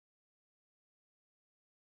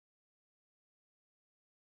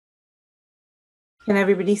Can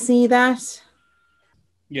everybody see that?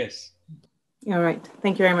 Yes. All right,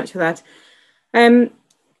 thank you very much for that.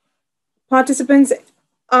 Participants,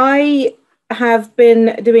 I have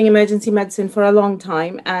been doing emergency medicine for a long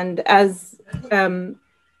time, and as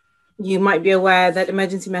you might be aware that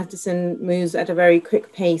emergency medicine moves at a very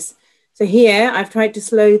quick pace. So here I've tried to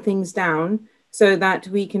slow things down so that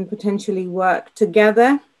we can potentially work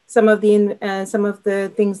together some of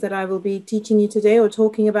the things that I will be teaching you today or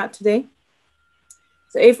talking about today.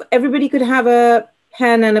 So if everybody could have a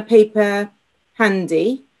pen and a paper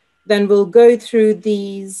handy, then we'll go through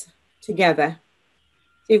these together.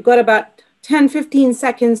 So you've got about 10-15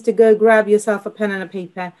 seconds to go grab yourself a pen and a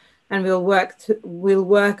paper, and we'll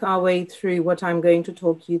work our way through what I'm going to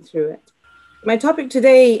talk you through it. My topic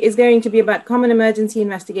today is going to be about common emergency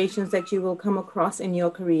investigations that you will come across in your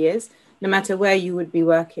careers, no matter where you would be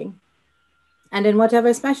working, and in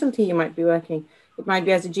whatever specialty you might be working. It might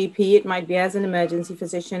be as a GP, it might be as an emergency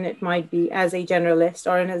physician, it might be as a generalist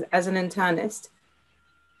or as an internist.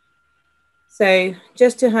 So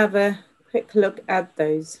just to have a quick look at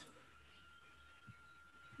those.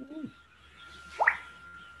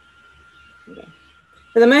 Okay.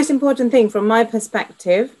 So the most important thing from my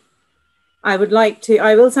perspective, I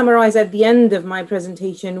will summarize at the end of my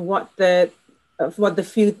presentation what the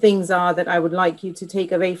few things are that I would like you to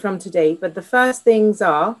take away from today. But the first things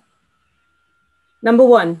are, number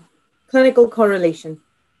one, clinical correlation.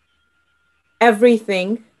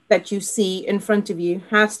 Everything that you see in front of you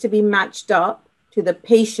has to be matched up to the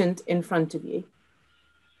patient in front of you.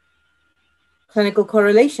 Clinical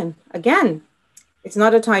correlation, again, it's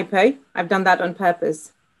not a typo. I've done that on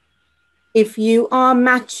purpose. If you are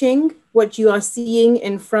matching what you are seeing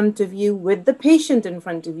in front of you with the patient in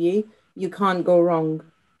front of you, you can't go wrong.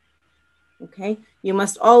 Okay, you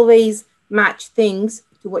must always match things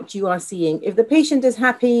to what you are seeing. If the patient is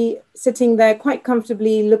happy, sitting there quite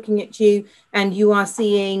comfortably looking at you, and you are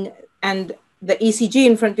seeing, and the ECG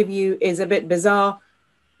in front of you is a bit bizarre,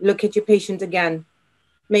 look at your patient again.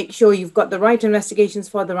 Make sure you've got the right investigations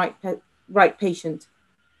for the right patient.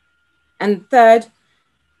 And third,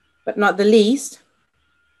 but not the least,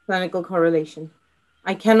 clinical correlation.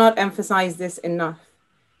 I cannot emphasize this enough.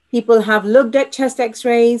 People have looked at chest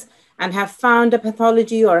x-rays and have found a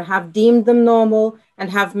pathology or have deemed them normal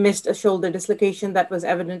and have missed a shoulder dislocation that was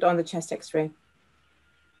evident on the chest x-ray.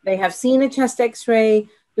 They have seen a chest x-ray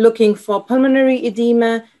looking for pulmonary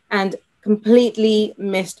edema and completely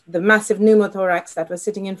missed the massive pneumothorax that was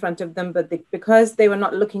sitting in front of them, but because they were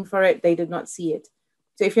not looking for it, they did not see it.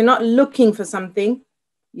 So if you're not looking for something,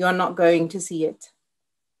 you're not going to see it.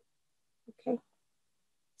 Okay.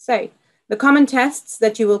 So the common tests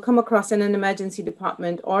that you will come across in an emergency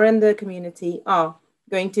department or in the community are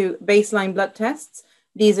going to baseline blood tests.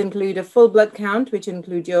 These include a full blood count, which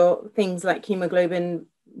include your things like hemoglobin,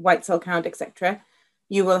 white cell count, etc.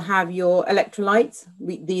 You will have your electrolytes.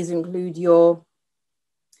 These include your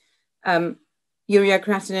urea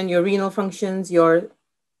creatinine, your renal functions, your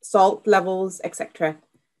salt levels, etc.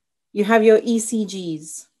 You have your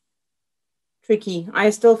ECGs. Tricky. I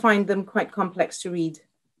still find them quite complex to read.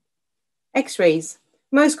 X-rays.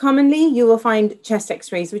 Most commonly, you will find chest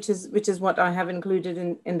X-rays, which is what I have included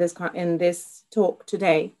in this talk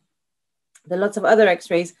today. There are lots of other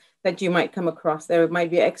X-rays that you might come across. There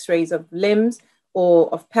might be X-rays of limbs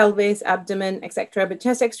or of pelvis, abdomen, etc. But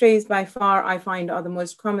chest X-rays, by far, I find are the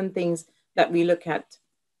most common things that we look at.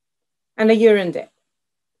 And a urine dip.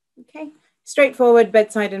 Okay, straightforward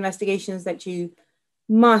bedside investigations that you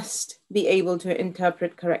must be able to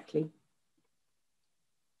interpret correctly.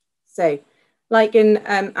 So, like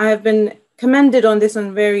I have been commended on this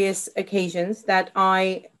on various occasions that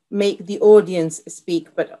I make the audience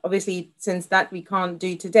speak, but obviously since that we can't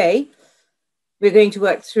do today, we're going to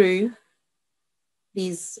work through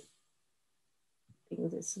these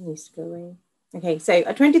things. This needs to go away. Okay, so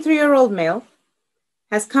a 23-year-old male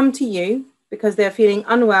has come to you because they're feeling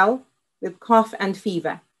unwell with cough and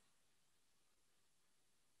fever.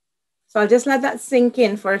 So I'll just let that sink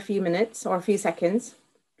in for a few minutes or a few seconds.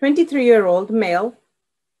 23-year-old male,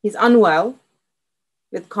 he's unwell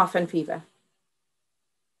with cough and fever.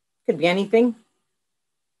 Could be anything.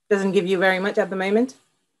 Doesn't give you very much at the moment.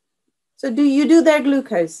 So you do their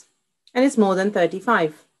glucose, and it's more than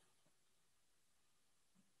 35.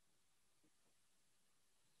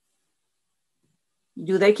 You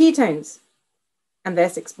do their ketones, and they're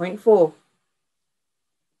 6.4.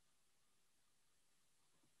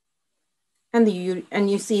 And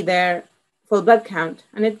you see their full blood count,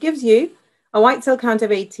 and it gives you a white cell count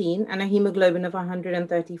of 18 and a hemoglobin of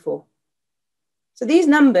 134. So these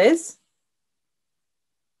numbers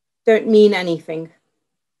don't mean anything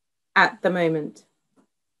at the moment.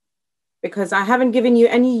 because I haven't given you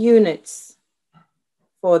any units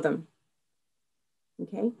for them.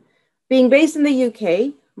 Okay. Being based in the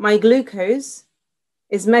UK, my glucose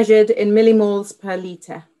is measured in millimoles per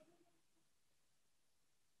liter.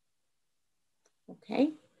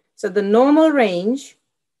 Okay. So the normal range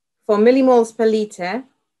for millimoles per liter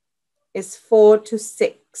is 4 to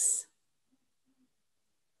 6.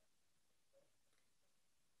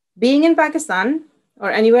 Being in Pakistan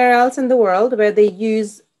or anywhere else in the world where they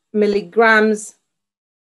use milligrams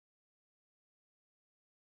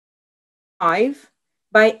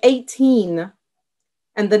by 18,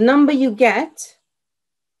 and the number you get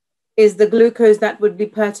is the glucose that would be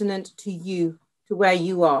pertinent to you, to where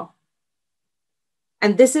you are.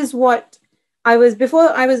 And this is what before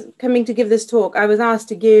I was coming to give this talk, I was asked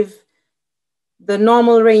to give the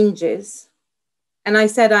normal ranges. And I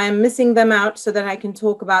said, I am missing them out so that I can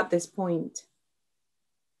talk about this point.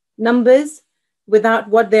 Numbers without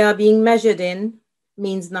what they are being measured in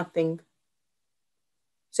means nothing.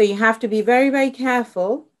 So you have to be very, very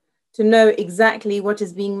careful to know exactly what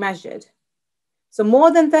is being measured. So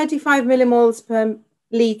more than 35 millimoles per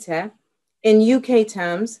liter in UK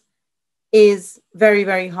terms is very,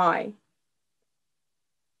 very high.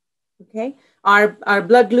 Okay, our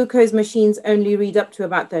blood glucose machines only read up to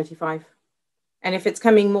about 35. And if it's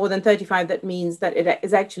coming more than 35, that means that it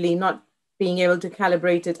is actually not being able to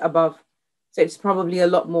calibrate it above. So it's probably a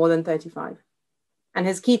lot more than 35. And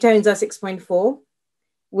his ketones are 6.4,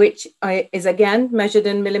 which is again measured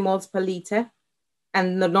in millimoles per liter.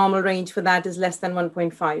 And the normal range for that is less than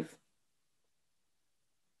 1.5.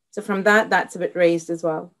 So from that, that's a bit raised as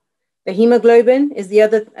well. The hemoglobin is the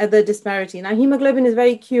other disparity. Now, hemoglobin is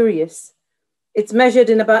very curious. It's measured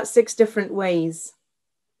in about 6 different ways.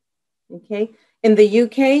 Okay. In the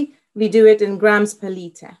UK, we do it in grams per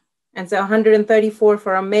liter. And so 134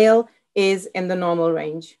 for a male is in the normal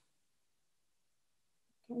range.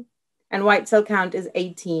 Okay. And white cell count is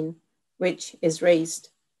 18, which is raised.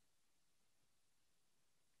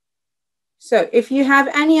 So if you have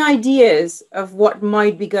any ideas of what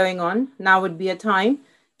might be going on, now would be a time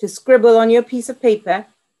to scribble on your piece of paper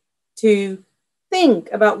to think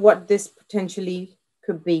about what this potentially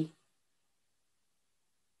could be.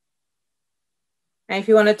 And if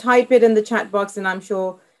you want to type it in the chat box, then I'm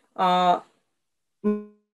sure it's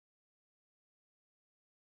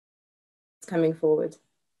coming forward.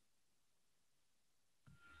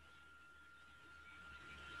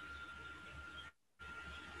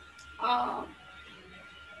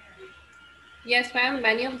 Yes, ma'am.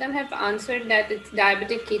 Many of them have answered that it's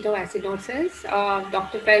diabetic ketoacidosis.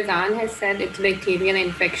 Dr. Faizan has said it's bacterial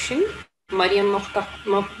infection. Mariam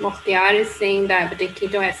Mukhtiar is saying diabetic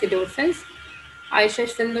ketoacidosis. Aisha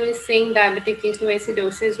Sindhu is saying diabetic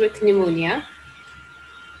ketoacidosis with pneumonia.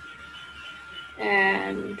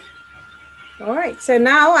 And all right, so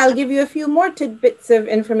now I'll give you a few more tidbits of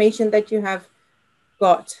information that you have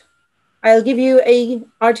got. I'll give you a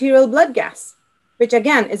arterial blood gas, which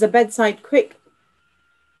again is a bedside quick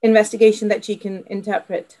investigation that you can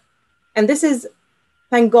interpret. And this is,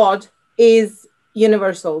 thank God, is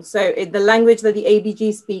universal. So the language that the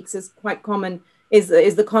ABG speaks is quite common, is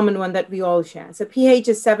the common one that we all share. So pH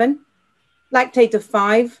is 7, lactate of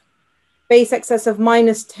 5, base excess of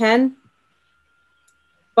 -10,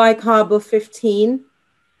 bicarb of 15,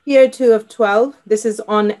 PO2 of 12, this is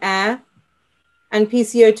on air, and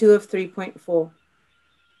PCO2 of 3.4.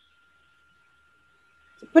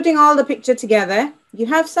 So putting all the picture together, you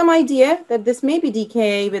have some idea that this may be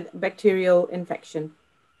DKA with bacterial infection.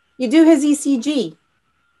 You do his ECG,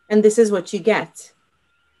 and this is what you get.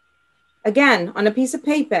 Again, on a piece of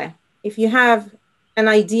paper, if you have an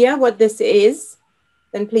idea what this is,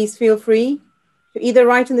 then please feel free to either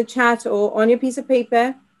write in the chat or on your piece of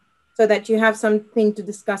paper so that you have something to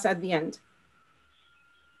discuss at the end.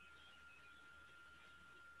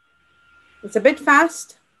 It's a bit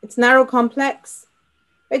fast, it's narrow complex,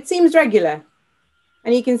 but it seems regular,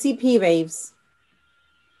 and you can see P waves.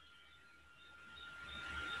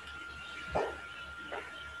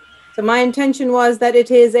 So my intention was that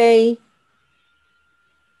it is a...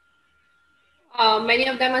 many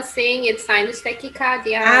of them are saying it's sinus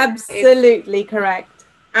tachycardia. Absolutely correct.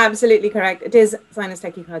 Absolutely correct. It is sinus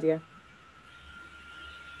tachycardia.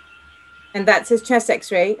 And that's his chest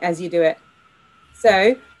x-ray as you do it.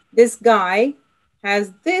 So this guy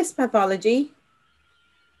has this pathology,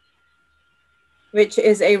 which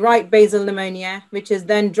is a right basal pneumonia, which is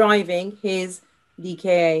then driving his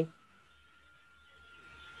DKA.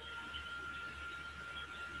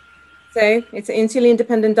 So it's an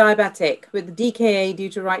insulin-dependent diabetic with DKA due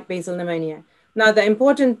to right basal pneumonia. Now, the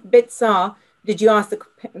important bits are,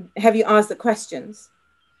 have you asked the questions?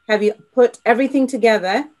 Have you put everything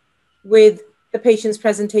together with the patient's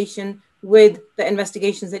presentation, with the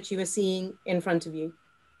investigations that you were seeing in front of you?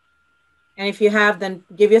 And if you have, then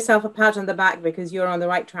give yourself a pat on the back because you're on the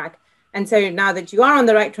right track. And so now that you are on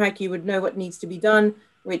the right track, you would know what needs to be done,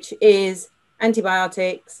 which is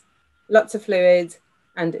antibiotics, lots of fluids,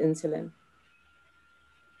 and insulin.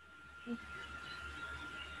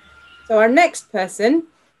 So our next person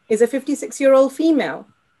is a 56-year-old female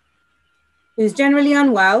who's generally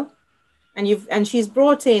unwell, and she's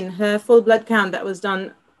brought in her full blood count that was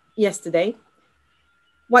done yesterday.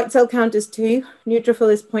 White cell count is 2,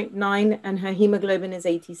 neutrophil is 0.9, and her hemoglobin is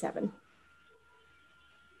 87.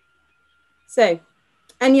 So,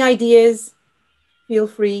 any ideas? Feel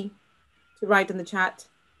free to write in the chat.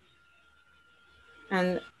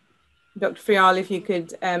 And Dr. Frial, if you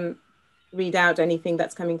could read out anything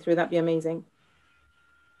that's coming through, that'd be amazing.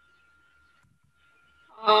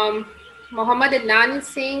 Muhammad Adnan is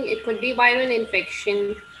saying it could be viral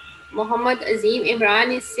infection. Muhammad Azim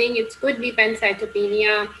Imran is saying it could be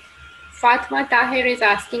pancytopenia. Fatma Tahir is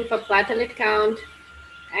asking for platelet count.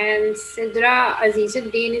 And Sidra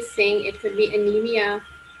Azizuddin is saying it could be anemia.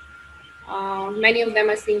 Many of them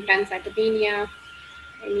are saying pancytopenia,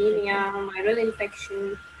 anemia, viral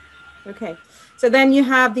infection. Okay, so then you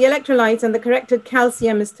have the electrolytes, and the corrected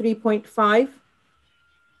calcium is 3.5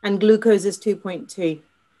 and glucose is 2.2.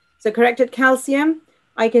 So corrected calcium,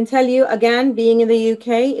 I can tell you again, being in the UK,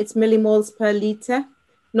 it's millimoles per liter.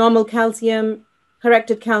 Normal calcium,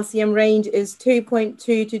 corrected calcium range is 2.2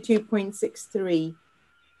 to 2.63.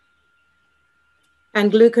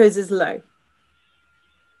 And glucose is low.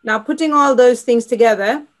 Now, putting all those things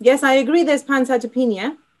together, yes, I agree there's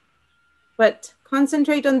pancytopenia, but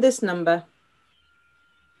concentrate on this number,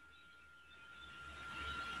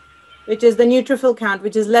 which is the neutrophil count,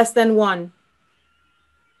 which is less than 1.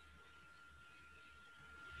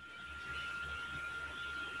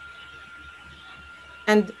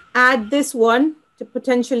 And add this one to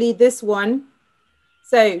potentially this one.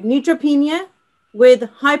 So neutropenia with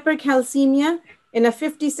hypercalcemia in a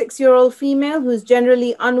 56-year-old female who's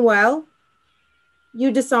generally unwell,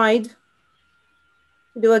 you decide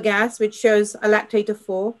to do a gas, which shows a lactate of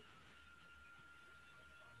 4.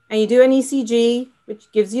 And you do an ECG,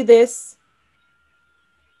 which gives you this.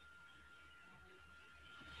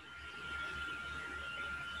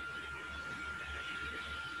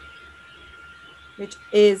 Which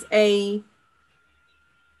is a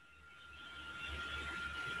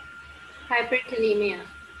Hyperkalemia.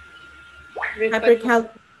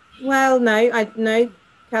 Well, no,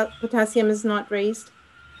 potassium is not raised.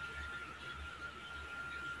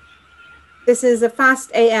 This is a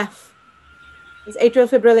fast AF. It's atrial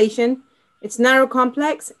fibrillation. It's narrow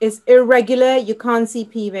complex. It's irregular. You can't see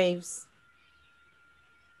P waves.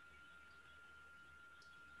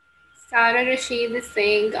 Sarah Rashid is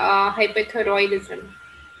saying hypothyroidism.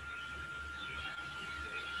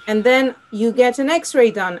 And then you get an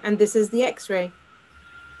X-ray done, and this is the X-ray.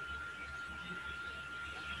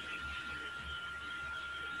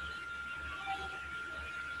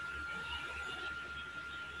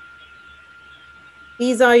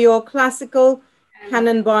 These are your classical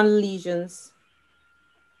cannonball lesions.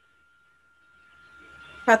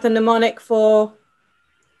 Pathognomonic for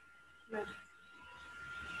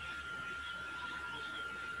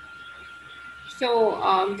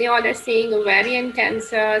So they all are saying ovarian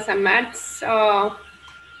cancer, some mets,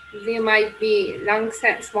 there might be lung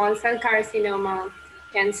cell, small cell carcinoma,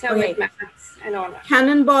 cancer with mets and all that.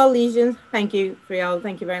 Cannonball lesions, thank you, Frial,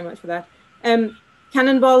 thank you very much for that.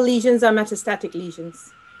 Cannonball lesions are metastatic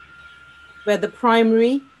lesions, where the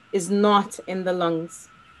primary is not in the lungs.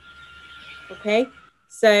 Okay,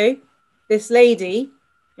 so this lady,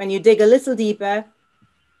 when you dig a little deeper,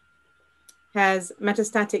 has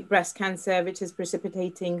metastatic breast cancer, which is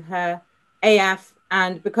precipitating her AF.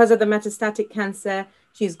 And because of the metastatic cancer,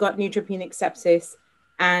 she's got neutropenic sepsis,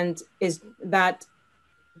 and is that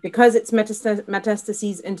because it's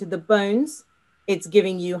metastases into the bones, it's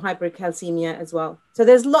giving you hypercalcemia as well. So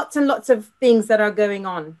there's lots and lots of things that are going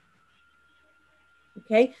on.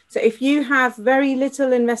 Okay, so if you have very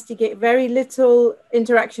little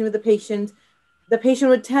interaction with the patient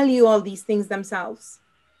would tell you all these things themselves.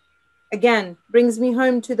 Again, brings me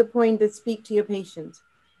home to the point that speak to your patient.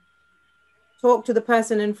 Talk to the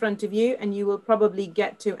person in front of you, and you will probably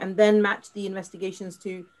get to, and then match the investigations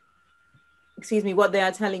to, what they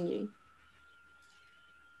are telling you.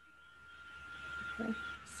 Okay.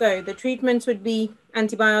 So the treatments would be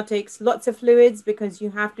antibiotics, lots of fluids, because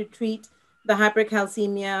you have to treat the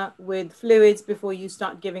hypercalcemia with fluids before you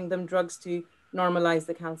start giving them drugs to normalize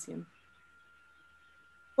the calcium.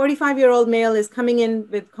 45-year-old male is coming in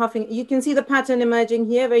with coughing. You can see the pattern emerging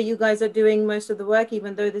here where you guys are doing most of the work,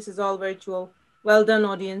 even though this is all virtual. Well done,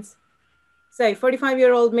 audience. So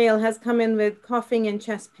 45-year-old male has come in with coughing and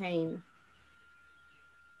chest pain.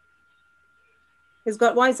 He's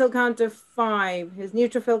got white cell count of 5. His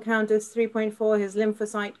neutrophil count is 3.4. His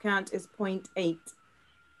lymphocyte count is 0.8.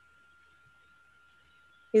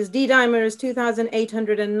 His D-dimer is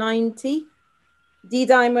 2,890.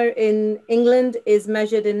 D-dimer in England is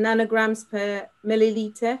measured in nanograms per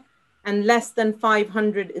milliliter, and less than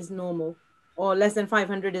 500 is normal, or less than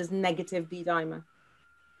 500 is negative D-dimer.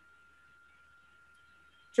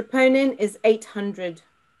 Troponin is 800.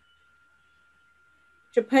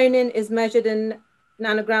 Troponin is measured in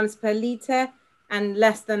nanograms per liter, and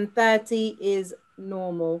less than 30 is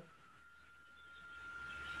normal.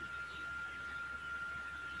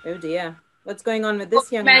 Oh dear. What's going on with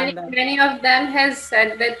this young man then? Many of them has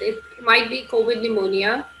said that it might be COVID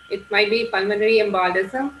pneumonia. It might be pulmonary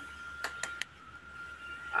embolism.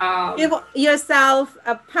 Give yourself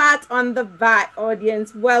a pat on the back,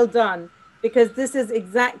 audience. Well done. Because this is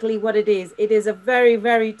exactly what it is. It is a very,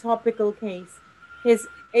 very topical case. His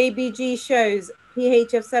ABG shows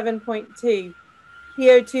pH of 7.2,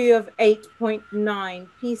 PO2 of 8.9,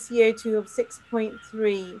 PCO2 of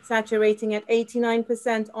 6.3, saturating at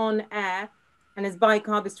 89% on air, and his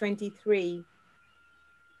bicarb is 23.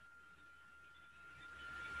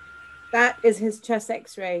 That is his chest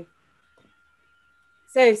x-ray.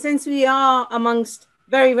 So since we are amongst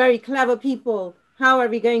very, very clever people, how are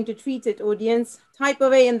we going to treat it, audience? Type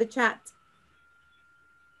away in the chat.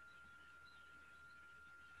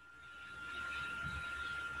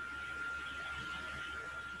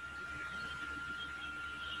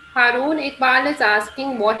 Harun Iqbal is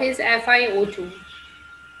asking, what is FiO2?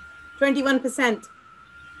 21%.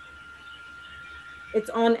 It's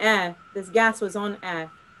on air. This gas was on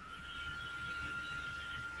air.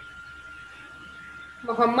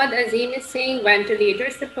 Muhammad Azim is saying ventilator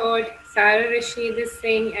support. Sarah Rashid is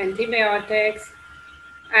saying antibiotics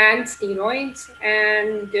and steroids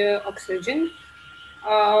and oxygen.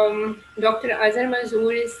 Dr. Azhar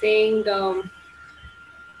Mazur is saying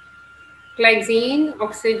glycine,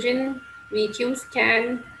 oxygen, VQ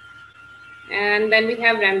scan, and then we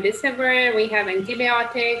have remdesivir, we have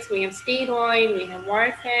antibiotics, we have steroid, we have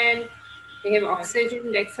warfarin, we have oxygen,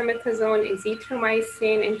 dexamethasone,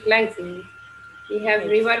 azithromycin, and glycine. We have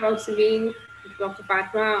rivaroxaban. Dr.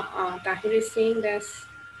 Fatma Tahir is saying this.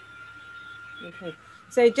 Okay.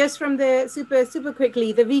 So just from the super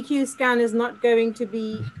quickly, the VQ scan is not going to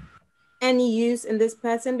be any use in this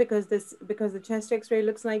person because the chest x-ray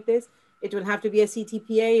looks like this. It will have to be a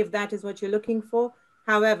CTPA if that is what you're looking for.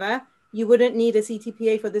 However, you wouldn't need a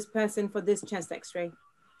CTPA for this person for this chest x-ray.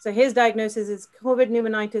 So his diagnosis is COVID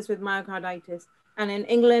pneumonitis with myocarditis. And in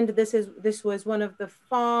England, this was one of the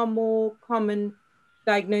far more common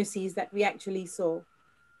diagnoses that we actually saw.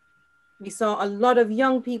 We saw a lot of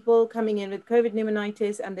young people coming in with COVID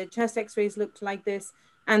pneumonitis and their chest x-rays looked like this,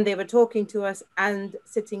 and they were talking to us and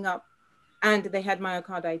sitting up, and they had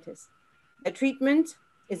myocarditis. The treatment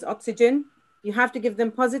is oxygen. You have to give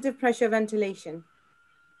them positive pressure ventilation.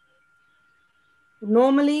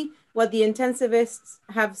 Normally, what the intensivists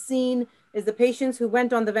have seen is the patients who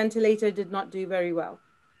went on the ventilator did not do very well.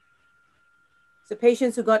 So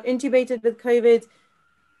patients who got intubated with COVID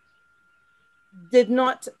did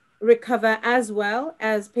not recover as well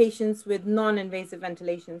as patients with non-invasive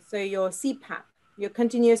ventilation. So your CPAP, your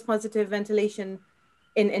continuous positive ventilation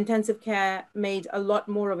in intensive care made a lot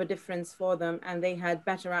more of a difference for them and they had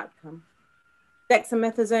better outcome.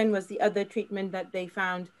 Dexamethasone was the other treatment that they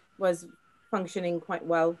found was functioning quite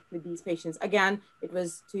well with these patients. Again, it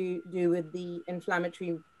was to do with the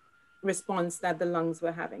inflammatory response that the lungs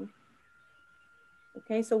were having.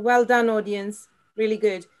 Okay, so well done, audience, really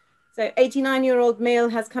good. So 89-year-old male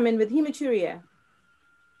has come in with hematuria.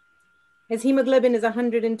 His hemoglobin is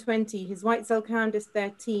 120, his white cell count is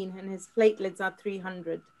 13, and his platelets are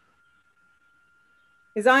 300.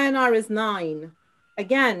 His INR is 9.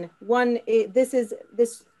 Again,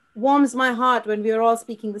 this warms my heart when we are all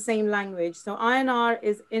speaking the same language. So INR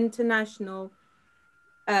is international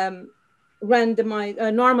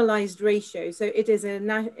randomized normalized ratio. So it's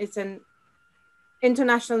an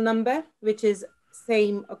international number, which is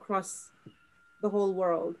same across the whole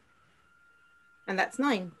world. And that's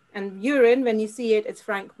 9. And urine, when you see it, it's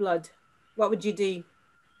frank blood. What would you do?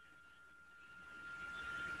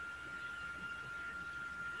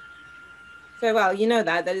 So, well, you know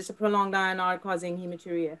that is a prolonged INR causing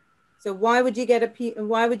hematuria. So why would you get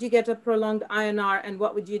a prolonged INR and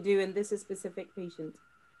what would you do in this specific patient?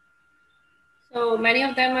 So many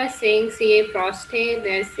of them are saying CA prostate.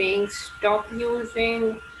 They're saying stop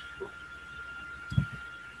using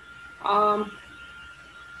um,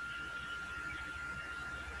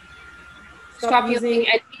 Stop stop using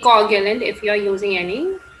using. anticoagulant if you're using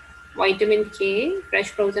any. Vitamin K,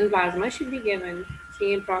 fresh frozen plasma should be given.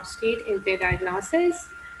 CA prostate is their diagnosis.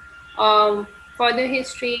 Further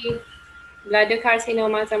history, bladder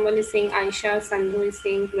carcinoma. Someone is saying Aisha Sandhu is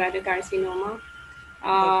saying bladder carcinoma. Okay.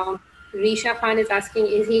 Um, Risha Khan is asking,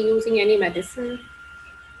 is he using any medicine?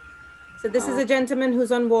 So this is a gentleman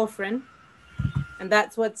who's on warfarin, and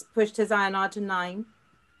that's what's pushed his INR to 9,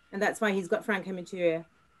 and that's why he's got frank hematuria.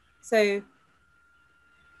 So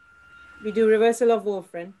we do reversal of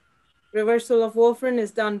warfarin. Reversal of warfarin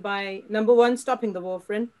is done by, number 1, stopping the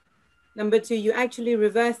warfarin. Number 2, you actually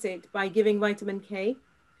reverse it by giving vitamin K.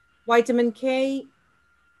 Vitamin K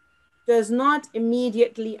does not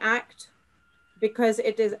immediately act because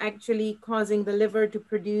it is actually causing the liver to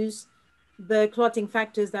produce the clotting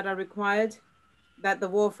factors that are required that the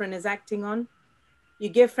warfarin is acting on. You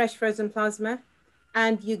give fresh frozen plasma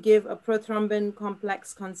and you give a prothrombin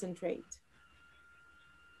complex concentrate,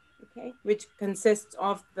 okay, which consists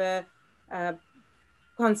of the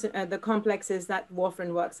complexes that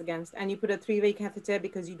warfarin works against. And you put a 3-way catheter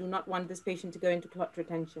because you do not want this patient to go into clot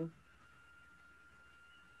retention.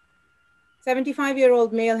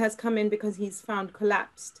 75-year-old male has come in because he's found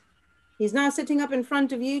collapsed. He's now sitting up in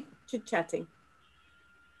front of you, chit-chatting.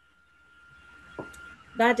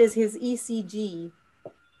 That is his ECG.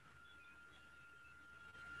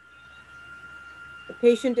 The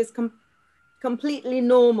patient is completely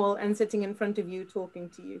normal and sitting in front of you talking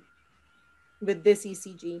to you with this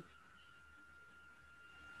ECG.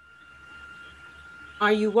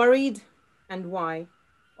 Are you worried and why?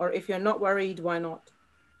 Or if you're not worried, why not?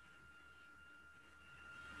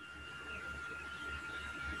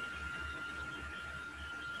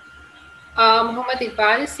 Muhammad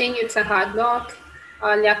Iqbal is saying it's a heart block.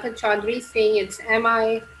 Liaquat Chaudhary is saying it's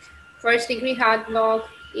MI. First degree heart block,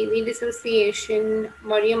 easy dissociation.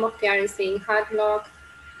 Mariam Mukhtar is saying heart block.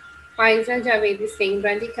 Faiza Javed is saying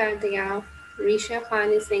bradycardia. Risha Khan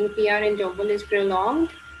is saying PR and double is prolonged.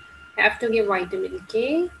 Have to give vitamin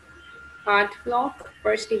K. Heart block,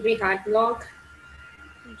 first degree heart block.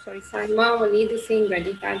 I'm sorry. Saima Walid is saying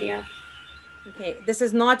bradycardia. Okay, this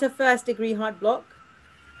is not a first degree heart block.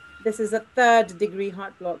 This is a 3rd degree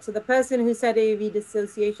heart block. So the person who said AV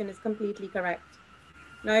dissociation is completely correct.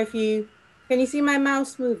 Now, can you see my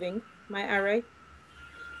mouse moving, my arrow?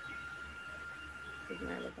 Where's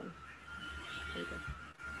my arrow gone? There you go.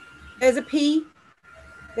 There's a P,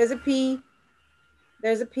 there's a P,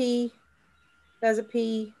 there's a P, there's a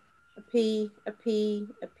P, a P, a P,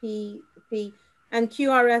 a P, a P, and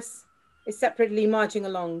QRS is separately marching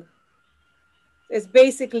along. It's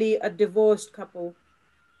basically a divorced couple.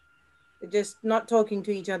 They're just not talking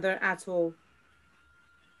to each other at all.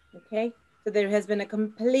 Okay, so there has been a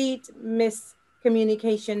complete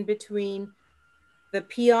miscommunication between the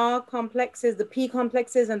PR complexes, the P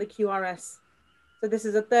complexes, and the QRS. So this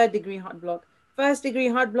is a 3rd degree heart block. 1st degree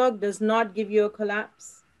heart block does not give you a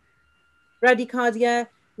collapse. Bradycardia,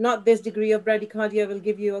 not this degree of bradycardia will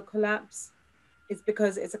give you a collapse. It's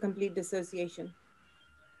because it's a complete dissociation.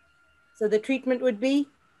 So the treatment would be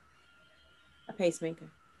a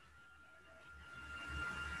pacemaker.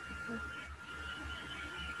 Okay.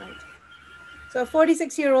 Right. So a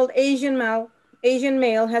 46-year-old Asian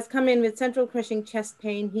male has come in with central crushing chest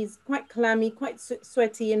pain. He's quite clammy, quite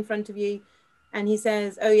sweaty in front of you. And he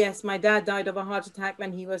says, oh yes, my dad died of a heart attack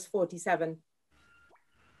when he was 47.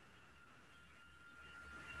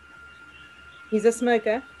 He's a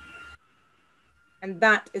smoker. And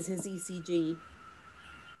that is his ECG.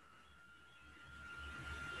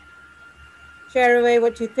 Share away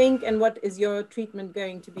what you think and what is your treatment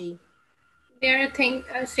going to be. They're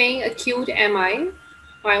saying acute MI,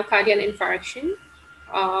 myocardial infarction.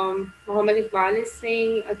 Muhammad Iqbal is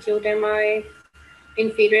saying acute MI,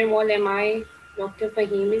 inferior wall MI. Dr.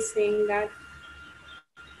 Fahim is saying that.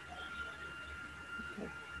 Okay.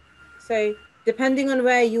 So depending on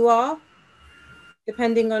where you are,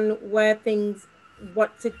 depending on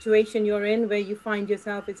what situation you're in, where you find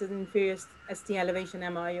yourself, it's an inferior ST elevation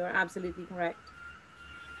MI, you're absolutely correct.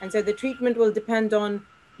 And so the treatment will depend on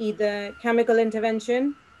either chemical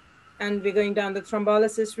intervention, and we're going down the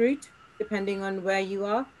thrombolysis route, depending on where you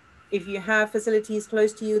are. If you have facilities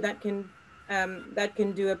close to you that can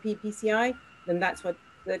do a PPCI, then that's what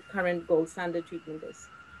the current gold standard treatment is.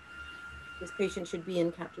 This patient should be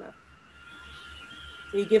in cath lab.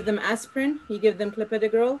 So you give them aspirin, you give them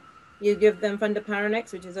clopidogrel, you give them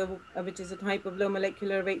fundoparonex, which is a type of low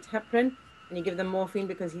molecular weight heparin, and you give them morphine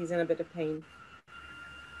because he's in a bit of pain.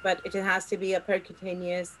 But it has to be a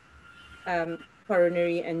percutaneous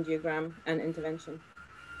coronary angiogram and intervention.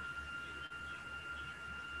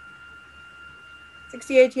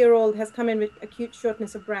 68-year-old has come in with acute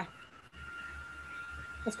shortness of breath.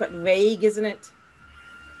 That's quite vague, isn't it?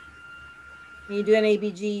 When you do an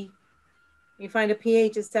ABG, you find a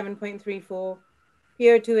pH is 7.34,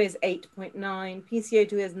 PO2 is 8.9,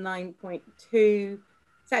 PCO2 is 9.2,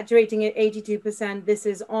 saturating at 82%. This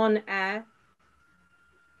is on air.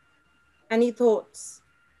 Any thoughts?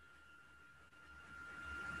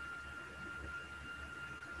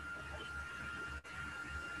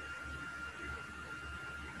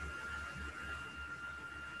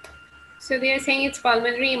 So they are saying it's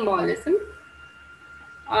pulmonary embolism.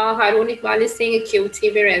 Harun Iqbal is saying acute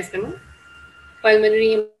severe asthma,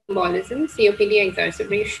 pulmonary embolism, COPD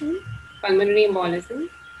exacerbation, pulmonary embolism,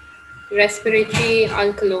 respiratory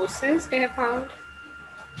alkalosis they have found,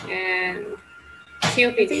 and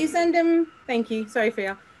COPD. So you send him, thank you, sorry for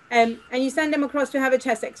you. And you send him across to have a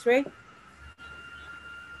chest x-ray.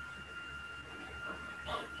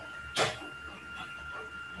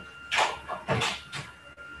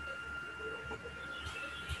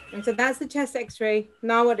 And so that's the chest x-ray.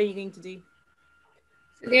 Now what are you going to do?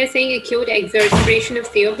 So they're saying acute exacerbation of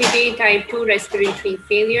COPD, type 2 respiratory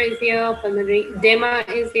failure is here, pulmonary edema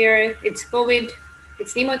is here, it's COVID,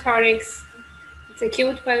 it's pneumothorax, it's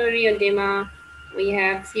acute pulmonary edema, we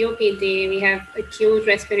have COPD, we have acute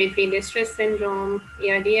respiratory distress syndrome,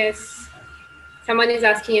 ARDS. Someone is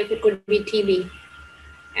asking if it could be TB.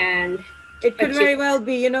 And it could very well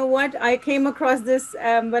be. You know what? I came across this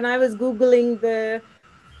when I was Googling the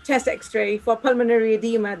chest x-ray for pulmonary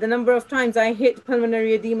edema. The number of times I hit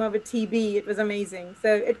pulmonary edema with TB, it was amazing.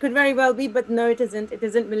 So it could very well be, but no, it isn't. It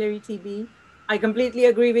isn't biliary TB. I completely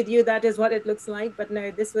agree with you. That is what it looks like. But no,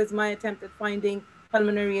 this was my attempt at finding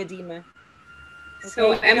pulmonary edema. Okay.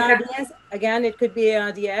 So ARDS, again, it could be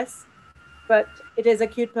ARDS, but it is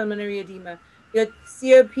acute pulmonary edema. Your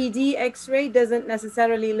COPD x-ray doesn't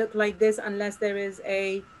necessarily look like this unless there is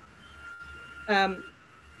a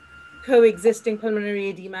coexisting pulmonary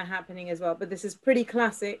edema happening as well. But this is pretty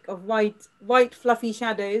classic of white fluffy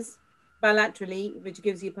shadows bilaterally, which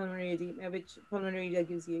gives you pulmonary edema, which pulmonary edema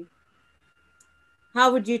gives you.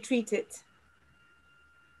 How would you treat it?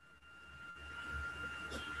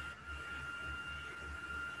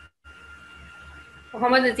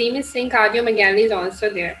 Muhammad Azim is saying cardiomegaly is also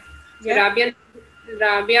there. So yeah.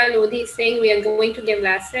 Rabia Lodi is saying we are going to give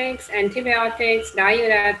Lasix, antibiotics,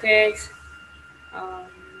 diuretics.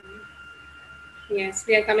 Yes,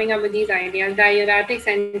 we are coming up with these ideas. Diuretics,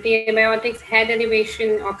 antibiotics, head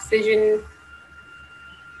elevation, oxygen,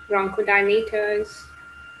 bronchodilators,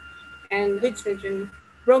 and oxygen.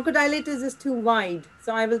 Bronchodilators is too wide.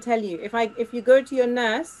 So I will tell you, if you go to your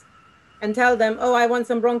nurse and tell them, oh, I want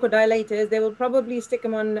some bronchodilators, they will probably stick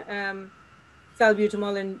them on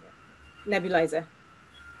salbutamol and nebulizer.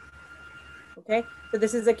 Okay, so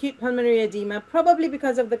this is acute pulmonary edema, probably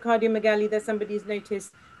because of the cardiomegaly that somebody's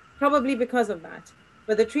noticed, probably because of that.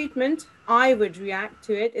 But the treatment, I would react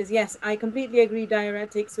to it is, yes, I completely agree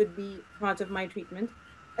diuretics would be part of my treatment.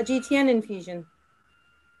 A GTN infusion.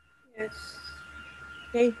 Yes.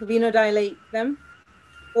 Okay, venodilate them,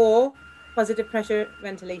 or positive pressure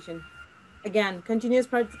ventilation. Again, continuous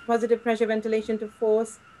positive pressure ventilation to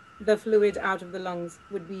force the fluid out of the lungs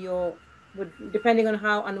would be depending on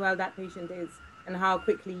how unwell that patient is and how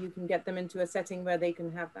quickly you can get them into a setting where they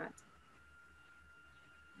can have that.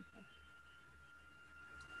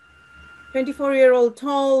 24-year-old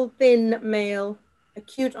tall, thin male,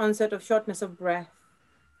 acute onset of shortness of breath.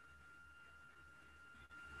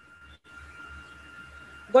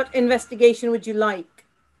 What investigation would you like?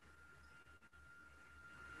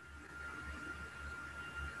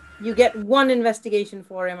 You get one investigation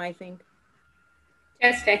for him, I think.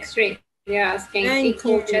 Chest x-ray. Yeah, asking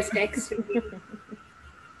echo chest x-ray.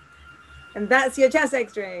 And that's your chest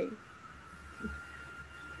x-ray.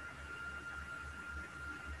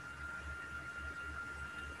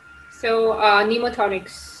 So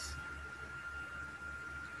pneumothorax,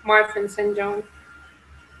 Marfan syndrome.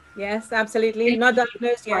 Yes, absolutely. Not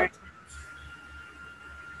diagnosed yet.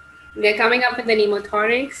 They're coming up with the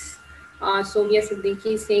pneumothorax. Sobia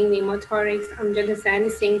Siddiqui is saying pneumothorax. Amjad Hassan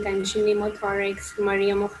is saying tension pneumothorax.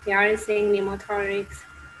 Maria Mukhtar is saying pneumothorax.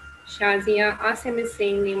 Shazia Asim is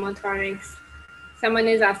saying pneumothorax. Someone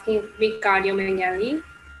is asking if it be cardiomegaly.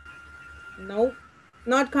 No,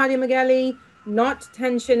 not cardiomegaly, not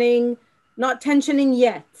tensioning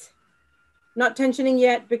yet. Not tensioning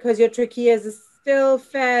yet because your trachea is still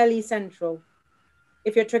fairly central.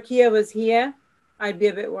 If your trachea was here, I'd be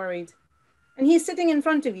a bit worried. And he's sitting in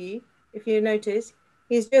front of you, if you notice.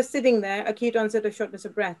 He's just sitting there, acute onset of shortness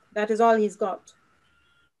of breath. That is all he's got.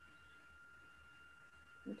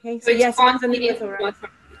 Okay, so yes, it is a pneumothorax.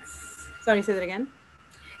 Sorry, say that again.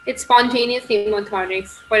 It's spontaneous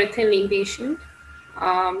pneumothorax for a thin lean patient,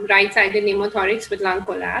 right-sided pneumothorax with lung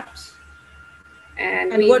collapse.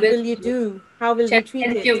 And what will you do? How will you treat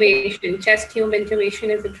it? Chest tube intubation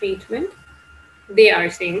is a treatment, they are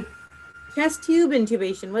saying. Chest tube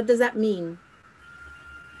intubation, what does that mean?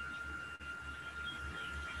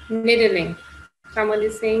 Needling. Someone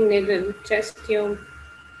is saying needle, chest tube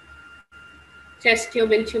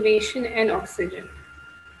intubation and oxygen.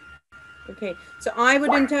 Okay, so I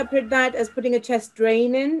would interpret that as putting a chest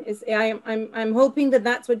drain in. I'm hoping that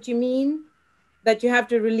that's what you mean, that you have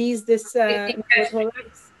to release this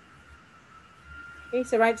pneumothorax. Okay,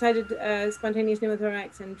 so right-sided spontaneous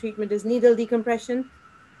pneumothorax, and treatment is needle decompression.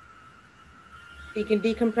 You can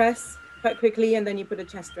decompress quite quickly and then you put a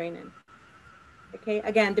chest drain in. Okay,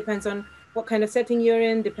 again, depends on what kind of setting you're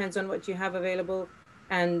in, depends on what you have available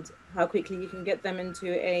and how quickly you can get them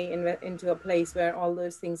into a place where all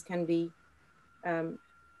those things can be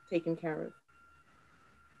taken care of.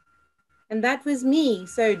 And that was me.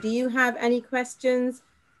 So do you have any questions?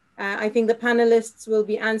 I think the panelists will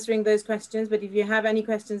be answering those questions, but if you have any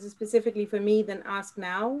questions specifically for me, then ask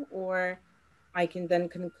now, or I can then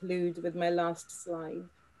conclude with my last slide.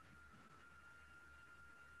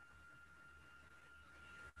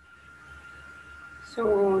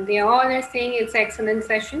 So they all are saying it's an excellent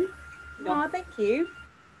session. Oh, thank you.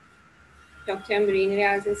 Dr. Ambreen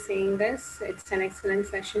Riaz is saying this. It's an excellent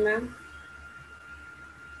session, ma'am.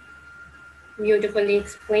 Beautifully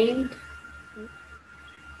explained.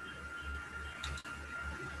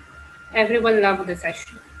 Everyone loved the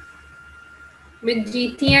session. With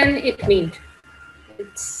GTN, it means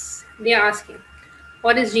they're asking,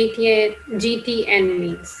 what does GTN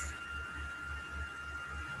means?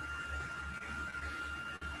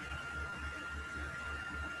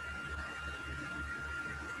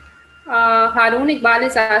 Harun Iqbal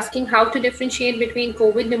is asking how to differentiate between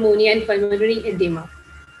COVID pneumonia and pulmonary edema.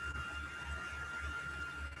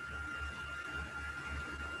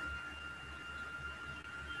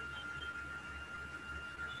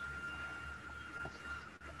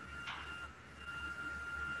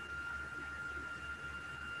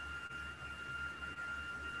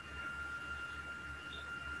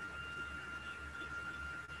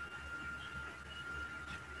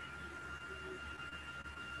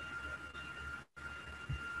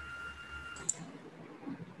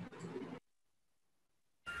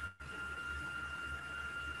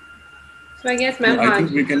 So I guess, ma'am, I think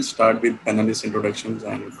we can start with panelist introductions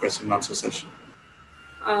and question and answer session.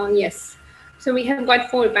 Yes. So we have got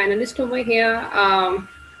 4 panelists over here.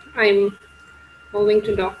 I'm moving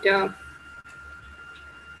to Dr.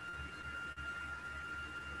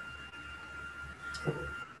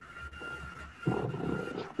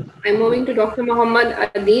 Muhammad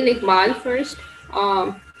Adil Iqbal first.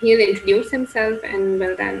 He'll introduce himself and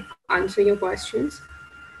will then answer your questions.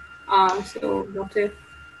 So Dr.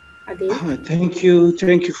 Adil. Thank you,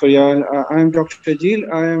 Faryal. I'm Dr. Adil.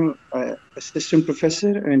 I am assistant professor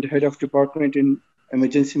and head of department in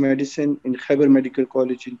emergency medicine in Khyber Medical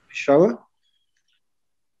College in Peshawar.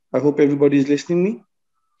 I hope everybody is listening me,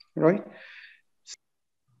 right?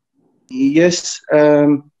 Yes,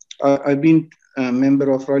 I've been a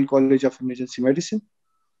member of Royal College of Emergency Medicine.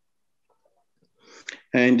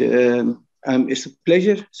 And it's a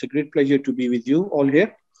great pleasure to be with you all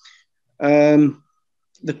here.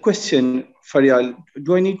 The question, Faryal,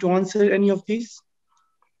 do I need to answer any of these?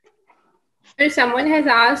 Someone has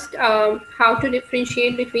asked how to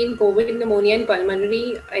differentiate between COVID pneumonia and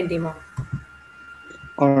pulmonary edema.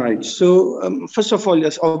 All right. So first of all,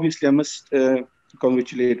 yes, obviously I must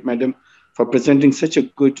congratulate Madam for presenting such a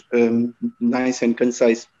good, nice and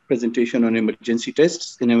concise presentation on emergency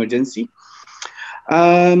tests in emergency.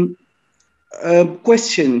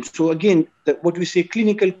 Question. So again, what we say,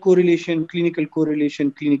 clinical correlation.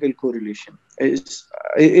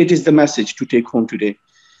 It is the message to take home today.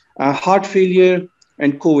 Heart failure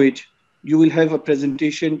and COVID, you will have a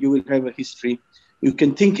presentation, you will have a history. You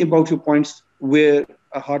can think about your points where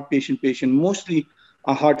a heart patient, mostly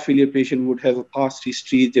a heart failure patient would have a past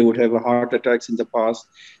history, they would have a heart attacks in the past,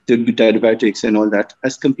 there would be diabetics and all that.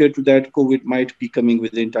 As compared to that, COVID might be coming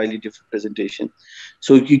with an entirely different presentation.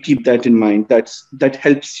 So you keep that in mind. That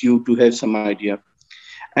helps you to have some idea.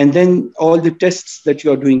 And then all the tests that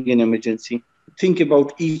you are doing in emergency, think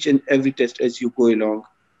about each and every test as you go along.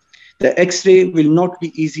 The X-ray will not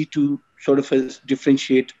be easy to sort of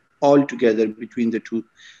differentiate altogether between the two.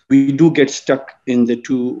 We do get stuck in the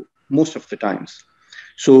two most of the times.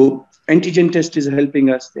 So antigen test is helping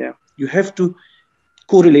us there. You have to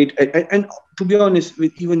correlate, and to be honest,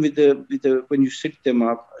 even with the when you set them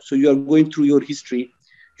up, so you are going through your history,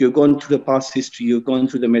 you've gone through the past history, you've gone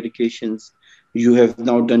through the medications, you have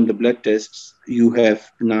now done the blood tests, you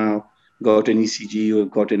have now got an ECG, you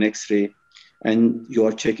have got an X-ray, and you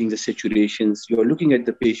are checking the saturations. You are looking at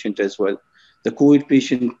the patient as well. The COVID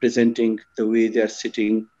patient presenting, the way they are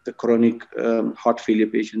sitting, the chronic heart failure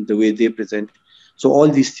patient, the way they present. So all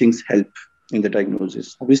these things help in the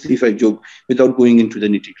diagnosis. Obviously, if I joke, without going into the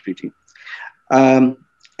nitty-gritty.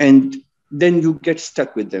 And then you get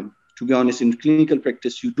stuck with them. To be honest, in clinical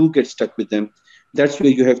practice, you do get stuck with them. That's where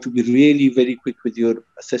you have to be really very quick with your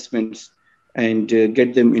assessments and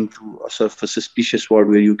get them into a sort of a suspicious ward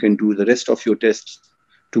where you can do the rest of your tests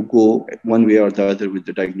to go one way or the other with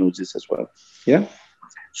the diagnosis as well. Yeah.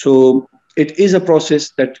 So it is a process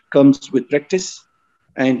that comes with practice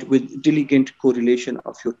and with diligent correlation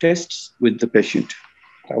of your tests with the patient,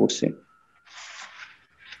 I would say.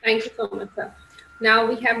 Thank you so much, sir. Now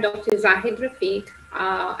we have Dr. Zahid Rafiq.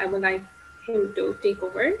 I would like him to take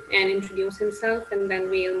over and introduce himself, and then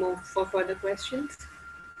we'll move for further questions.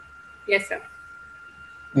 Yes, sir.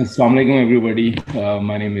 Assalamu alaikum, everybody.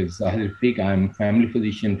 My name is Zahid Rafiq. I'm a family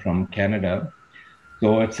physician from Canada.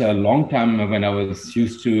 So it's a long time when I was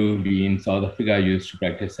used to be in South Africa, I used to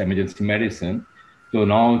practice emergency medicine. So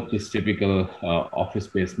now just typical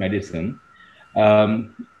office-based medicine.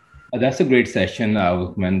 That's a great session. I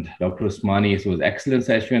would commend Dr. Usmani. It was an excellent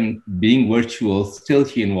session. Being virtual, still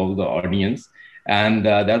she involved the audience. And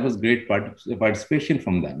that was great participation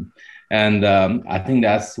from them. And I think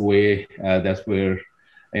that's where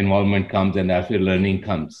involvement comes and that's where learning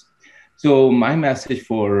comes. So my message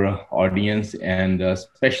for audience, and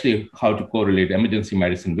especially how to correlate emergency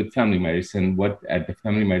medicine with family medicine, what at the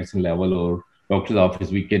family medicine level or doctor's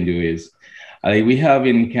office we can do is, we have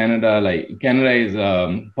in Canada, Canada is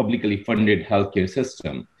a publicly funded healthcare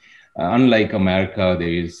system. Unlike America, there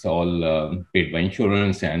is all paid by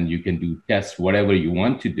insurance and you can do tests, whatever you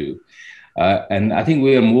want to do. And I think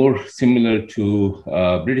we are more similar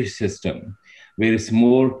to British system, where it's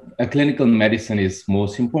more clinical medicine is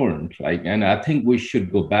most important. And I think we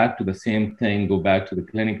should go back to the same thing, go back to the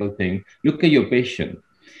clinical thing, look at your patient.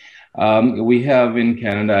 We have in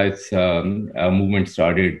Canada, it's a movement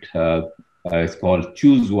started, it's called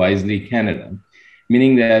Choose Wisely Canada,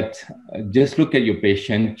 meaning that just look at your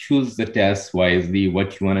patient, choose the test wisely,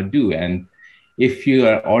 what you want to do. And if you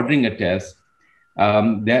are ordering a test,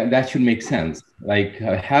 that should make sense.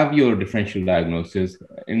 Have your differential diagnosis,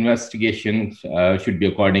 investigation should be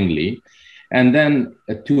accordingly. And then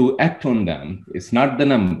to act on them, it's not the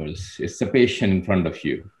numbers, it's the patient in front of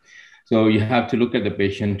you. So you have to look at the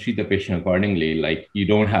patient, treat the patient accordingly. You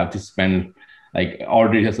don't have to spend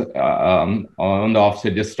already on the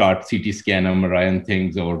offset, just start CT scan, MRI and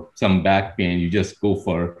things, or some back pain, you just go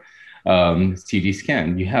for CT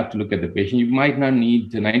scan. You have to look at the patient. You might not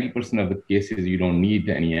need 90% of the cases, you don't need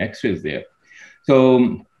any x-rays there.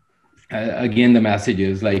 So again, the message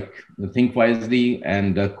is think wisely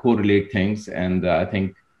and correlate things. And I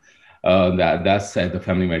think that's at the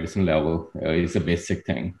family medicine level is a basic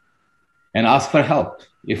thing. And ask for help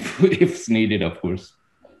if it's needed, of course.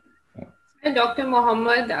 Dr.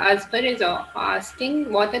 Mohammed Asghar is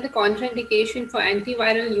asking, what are the contraindications for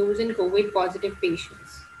antiviral use in COVID positive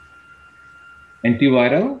patients?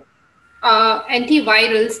 Antiviral?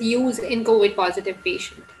 Antivirals used in COVID positive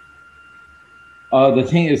patient. The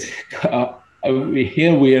thing is,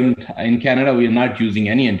 here in Canada, we are not using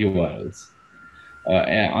any antivirals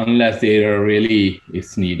unless they are really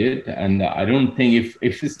it's needed. And I don't think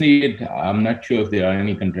if it's needed, I'm not sure if there are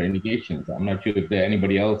any contraindications. I'm not sure if there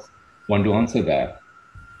anybody else want to answer that.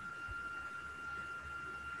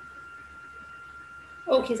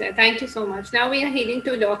 Okay, sir. Thank you so much. Now we are heading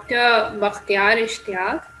to Dr. Bakhtiar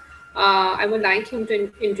Ishtiaq. I would like him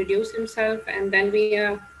to introduce himself, and then we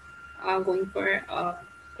are going for a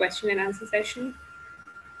question and answer session.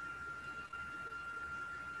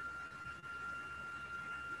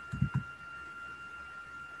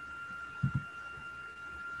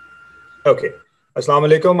 Okay. Assalamu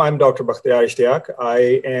alaikum. I'm Dr. Bakhtiar Ishtiaq.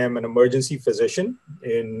 I am an emergency physician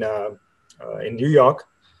in New York.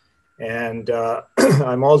 And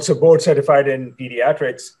I'm also board certified in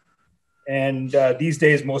pediatrics. And these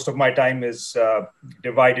days, most of my time is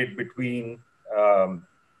divided between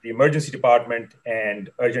the emergency department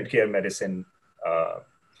and urgent care medicine.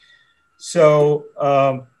 So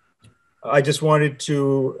I just wanted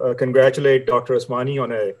to congratulate Dr. Usmani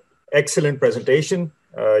on an excellent presentation.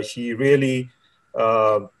 She really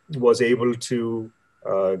was able to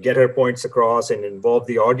get her points across and involve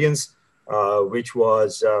the audience, which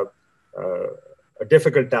was a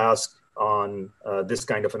difficult task on this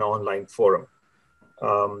kind of an online forum.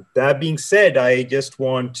 That being said, I just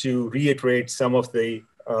want to reiterate some of the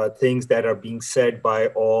things that are being said by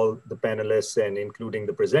all the panelists and including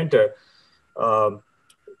the presenter.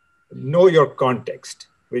 Know your context,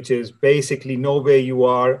 which is basically know where you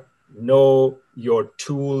are, know your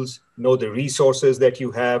tools, know the resources that you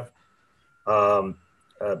have.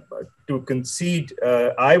 To concede,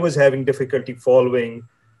 I was having difficulty following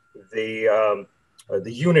the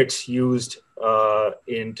units used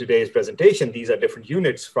in today's presentation. These are different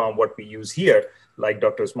units from what we use here, like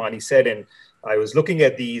Dr. Usmani said. And I was looking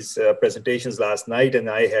at these presentations last night, and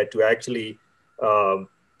I had to actually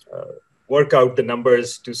work out the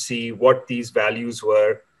numbers to see what these values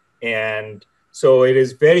were. And so it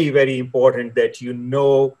is very, very important that you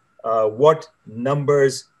know what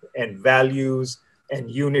numbers and values and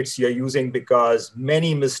units you're using, because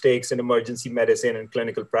many mistakes in emergency medicine and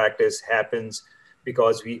clinical practice happens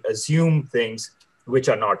because we assume things which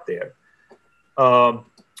are not there.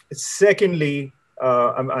 Secondly,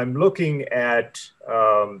 I'm looking at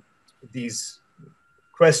these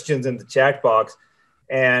questions in the chat box,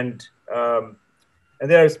 and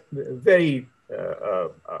there's very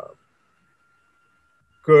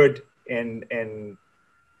good and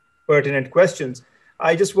pertinent questions.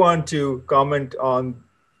 I just want to comment on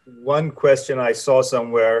one question I saw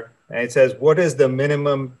somewhere, and it says, what is the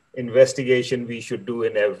minimum investigation we should do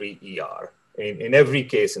in every ER, in every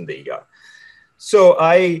case in the ER? So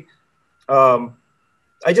I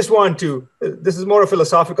just want to, this is more a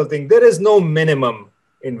philosophical thing. There is no minimum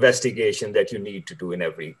investigation that you need to do in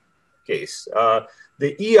every case.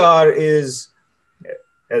 The ER is,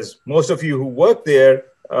 as most of you who work there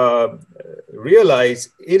realize,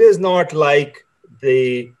 it is not like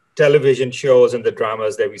the television shows and the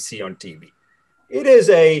dramas that we see on TV. It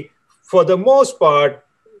is for the most part,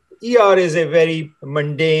 ER is a very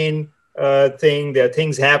mundane thing. There are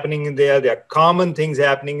things happening in there. There are common things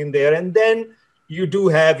happening in there. And then you do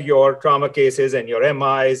have your trauma cases and your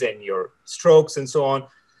MIs and your strokes and so on.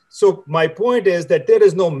 So my point is that there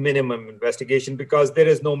is no minimum investigation because there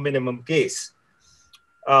is no minimum case.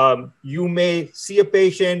 You may see a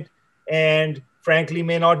patient and frankly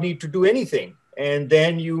may not need to do anything. And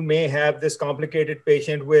then you may have this complicated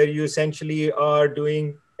patient where you essentially are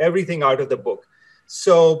doing everything out of the book.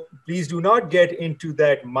 So please do not get into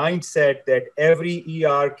that mindset that every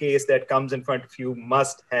ER case that comes in front of you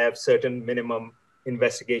must have certain minimum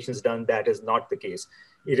investigations done. That is not the case.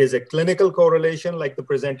 It is a clinical correlation, like the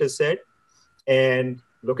presenter said, and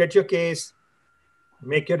look at your case,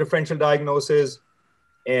 make your differential diagnosis,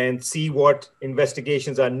 and see what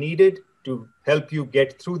investigations are needed to help you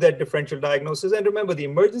get through that differential diagnosis. And remember, the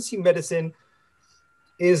emergency medicine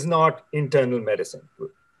is not internal medicine.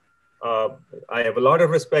 I have a lot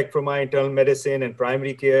of respect for my internal medicine and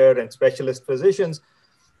primary care and specialist physicians.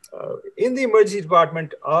 In the emergency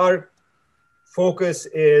department, our focus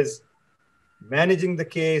is managing the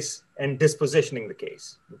case and dispositioning the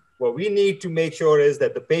case. What we need to make sure is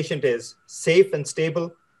that the patient is safe and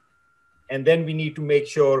stable. And then we need to make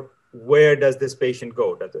sure, where does this patient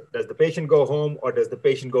go? Does the patient go home, or does the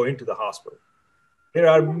patient go into the hospital? There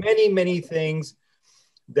are many, many things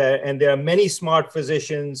and there are many smart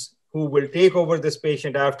physicians who will take over this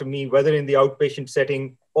patient after me, whether in the outpatient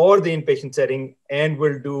setting or the inpatient setting, and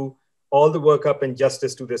will do all the workup and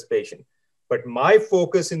justice to this patient. But my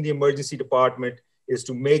focus in the emergency department is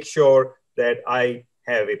to make sure that I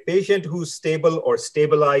have a patient who's stable or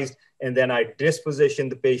stabilized, and then I disposition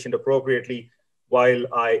the patient appropriately while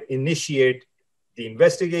I initiate the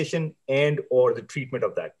investigation and or the treatment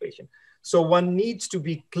of that patient. So one needs to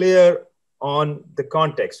be clear on the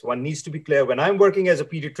context. One needs to be clear, when I'm working as a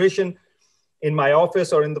pediatrician in my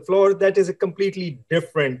office or in the floor, that is a completely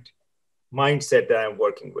different mindset that I'm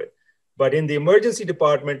working with. But in the emergency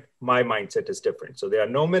department, my mindset is different. So there are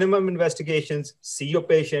no minimum investigations, see your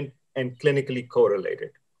patient, and clinically correlate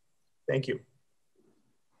it. Thank you.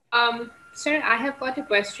 Sir, I have got a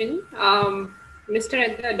question. Dr.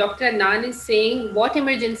 Adnan is saying, what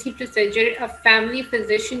emergency procedure a family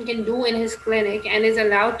physician can do in his clinic and is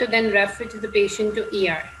allowed to then refer to the patient to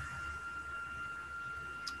ER?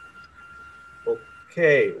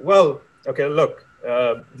 Okay, well, okay, look,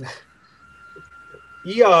 ER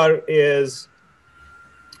is,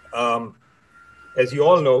 as you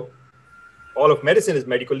all know, all of medicine is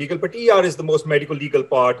medical legal, but ER is the most medical legal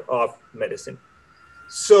part of medicine.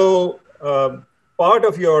 So part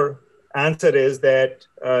of your answer is that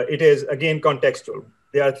it is, again, contextual.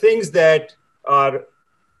 There are things that are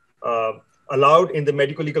allowed in the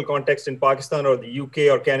medical legal context in Pakistan or the UK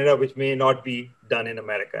or Canada, which may not be done in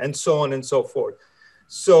America, and so on and so forth.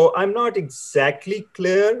 So I'm not exactly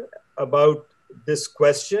clear about this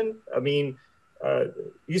question. I mean,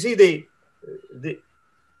 you see,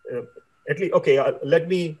 at least, okay, let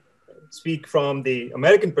me speak from the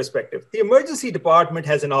American perspective. The emergency department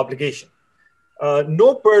has an obligation.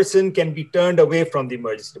 No person can be turned away from the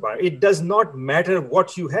emergency department. It does not matter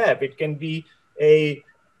what you have. It can be a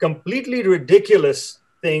completely ridiculous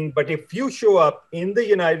thing, but if you show up in the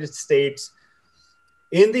United States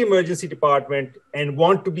in the emergency department and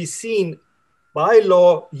want to be seen, by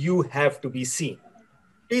law, you have to be seen,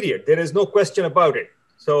 period. There is no question about it.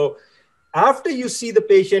 So after you see the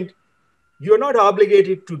patient, you're not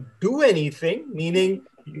obligated to do anything, meaning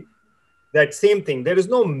that same thing. There is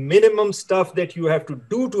no minimum stuff that you have to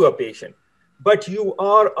do to a patient, but you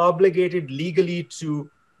are obligated legally to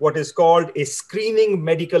what is called a screening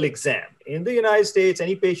medical exam. In the United States,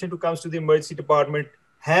 any patient who comes to the emergency department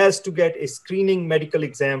has to get a screening medical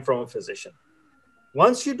exam from a physician.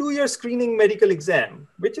 Once you do your screening medical exam,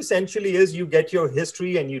 which essentially is you get your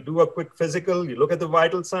history and you do a quick physical, you look at the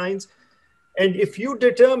vital signs, and if you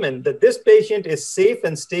determine that this patient is safe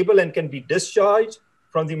and stable and can be discharged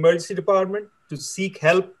from the emergency department to seek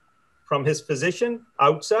help from his physician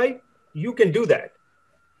outside, you can do that.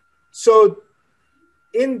 So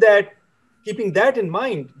in that, keeping that in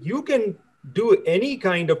mind, you can do any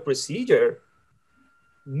kind of procedure.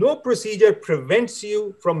 No procedure prevents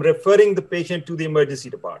you from referring the patient to the emergency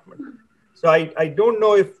department. So I don't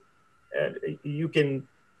know if you can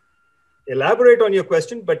elaborate on your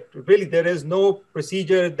question, but really there is no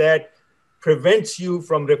procedure that prevents you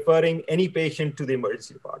from referring any patient to the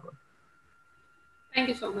emergency department. Thank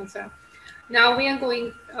you so much, sir. Now we are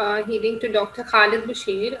going heading to Dr. Khalid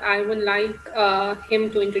Bashir. I would like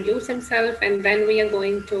him to introduce himself, and then we are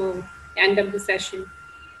going to end up the session.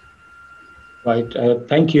 Right.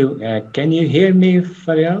 Thank you. Can you hear me,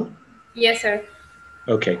 Faryal? Yes, sir.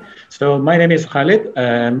 Okay. So my name is Khalid.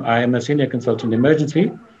 I am a senior consultant in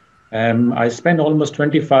emergency. I spent almost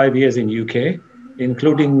 25 years in UK,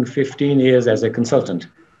 including 15 years as a consultant.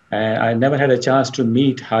 I never had a chance to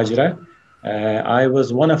meet Hajra. I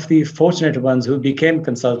was one of the fortunate ones who became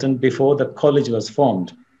consultant before the college was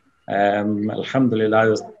formed. Alhamdulillah, I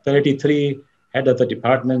was 33, head of the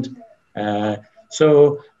department.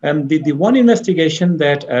 So the one investigation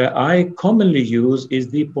that I commonly use is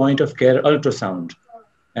the point of care ultrasound.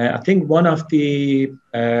 I think one of the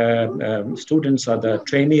students or the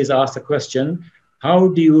trainees asked the question, how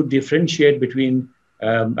do you differentiate between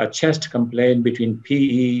a chest complaint, between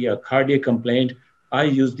PE, a cardiac complaint? I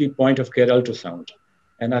use the point of care ultrasound.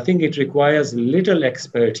 And I think it requires little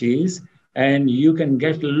expertise and you can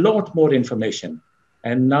get a lot more information.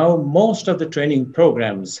 And now most of the training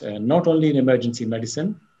programs, not only in emergency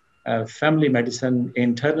medicine, family medicine,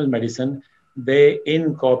 internal medicine, they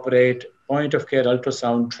incorporate point of care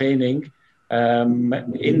ultrasound training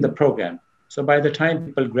in the program. So by the time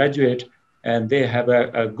people graduate and they have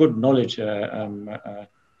a good knowledge,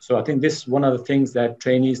 so I think this is one of the things that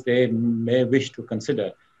trainees, they may wish to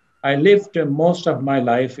consider. I lived most of my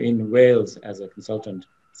life in Wales as a consultant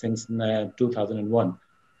since 2001.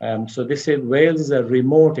 So Wales is a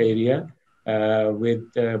remote area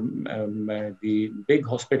with the big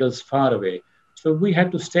hospitals far away. So we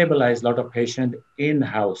had to stabilize a lot of patients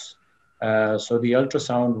in-house. So the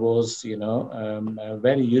ultrasound was, a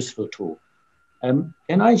very useful tool. Can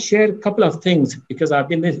I share a couple of things? Because I've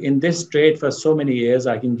been in this trade for so many years,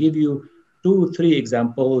 I can give you 2-3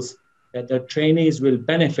 examples that the trainees will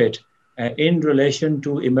benefit in relation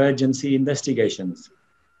to emergency investigations.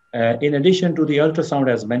 In addition to the ultrasound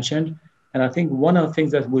as mentioned, and I think one of the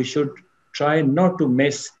things that we should try not to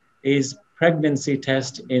miss is pregnancy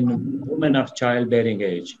test in women of childbearing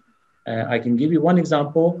age. I can give you one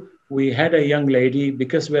example. We had a young lady,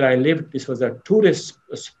 because where I lived, this was a tourist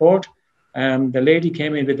spot. The lady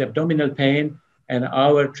came in with abdominal pain and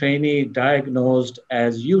our trainee diagnosed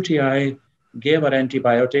as UTI, gave her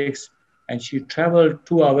antibiotics, and she traveled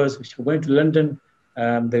 2 hours. She went to London.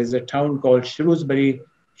 There is a town called Shrewsbury.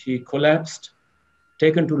 She collapsed,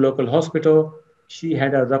 taken to local hospital. She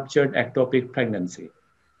had a ruptured ectopic pregnancy.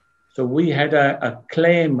 So we had a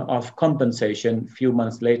claim of compensation a few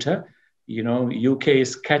months later. UK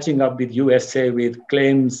is catching up with USA with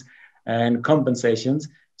claims and compensations.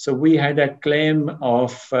 So we had a claim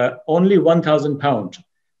of only £1,000.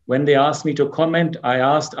 When they asked me to comment, I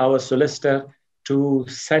asked our solicitor to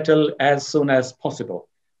settle as soon as possible.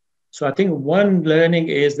 So I think one learning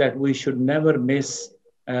is that we should never miss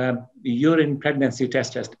urine pregnancy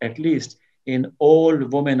test, at least in all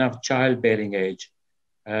women of childbearing age.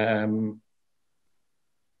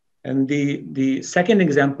 And the second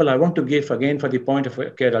example I want to give again for the point of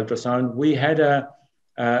care ultrasound, we had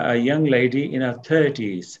a young lady in her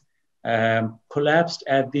 30s, collapsed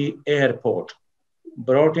at the airport,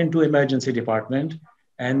 brought into emergency department,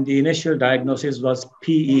 and the initial diagnosis was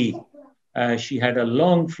PE. She had a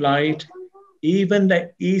long flight. Even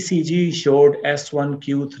the ECG showed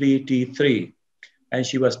S1Q3T3, and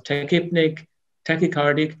she was tachypneic,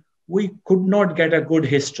 tachycardic. We could not get a good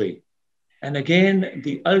history. And again,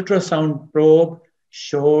 the ultrasound probe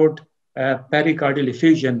showed pericardial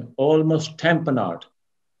effusion, almost tamponade.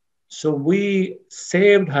 So we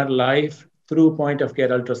saved her life through point of care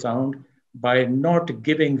ultrasound by not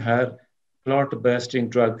giving her clot bursting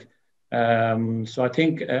drug. So I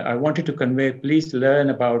think I wanted to convey, please learn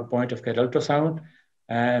about point of care ultrasound.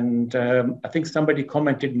 And I think somebody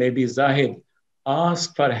commented, maybe Zahid,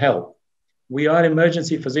 ask for help. We are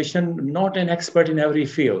emergency physician, not an expert in every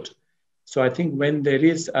field. So I think when there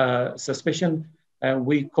is a suspicion,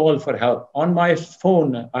 we call for help. On my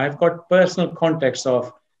phone, I've got personal contacts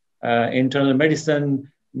of internal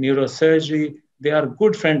medicine, neurosurgery. They are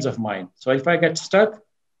good friends of mine. So if I get stuck,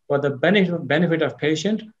 for the benefit of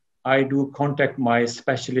patient, I do contact my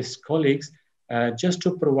specialist colleagues just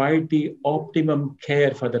to provide the optimum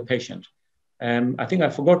care for the patient. I think I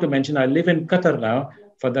forgot to mention, I live in Qatar now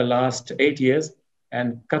for the last 8 years,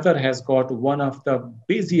 and Qatar has got one of the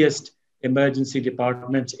busiest emergency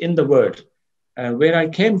departments in the world. Where I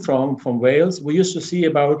came from Wales, we used to see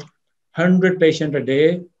about 100 patients a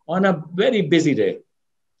day on a very busy day.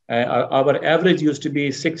 Our average used to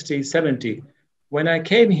be 60, 70. When I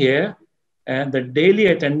came here, the daily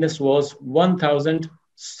attendance was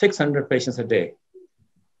 1,600 patients a day.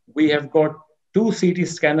 We have got 2 CT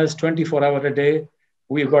scanners 24 hours a day.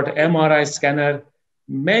 We've got MRI scanner,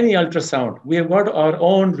 many ultrasound. We have got our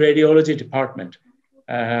own radiology department.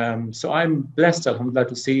 So I'm blessed, alhamdulillah,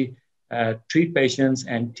 to see treat patients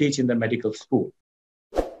and teach in the medical school.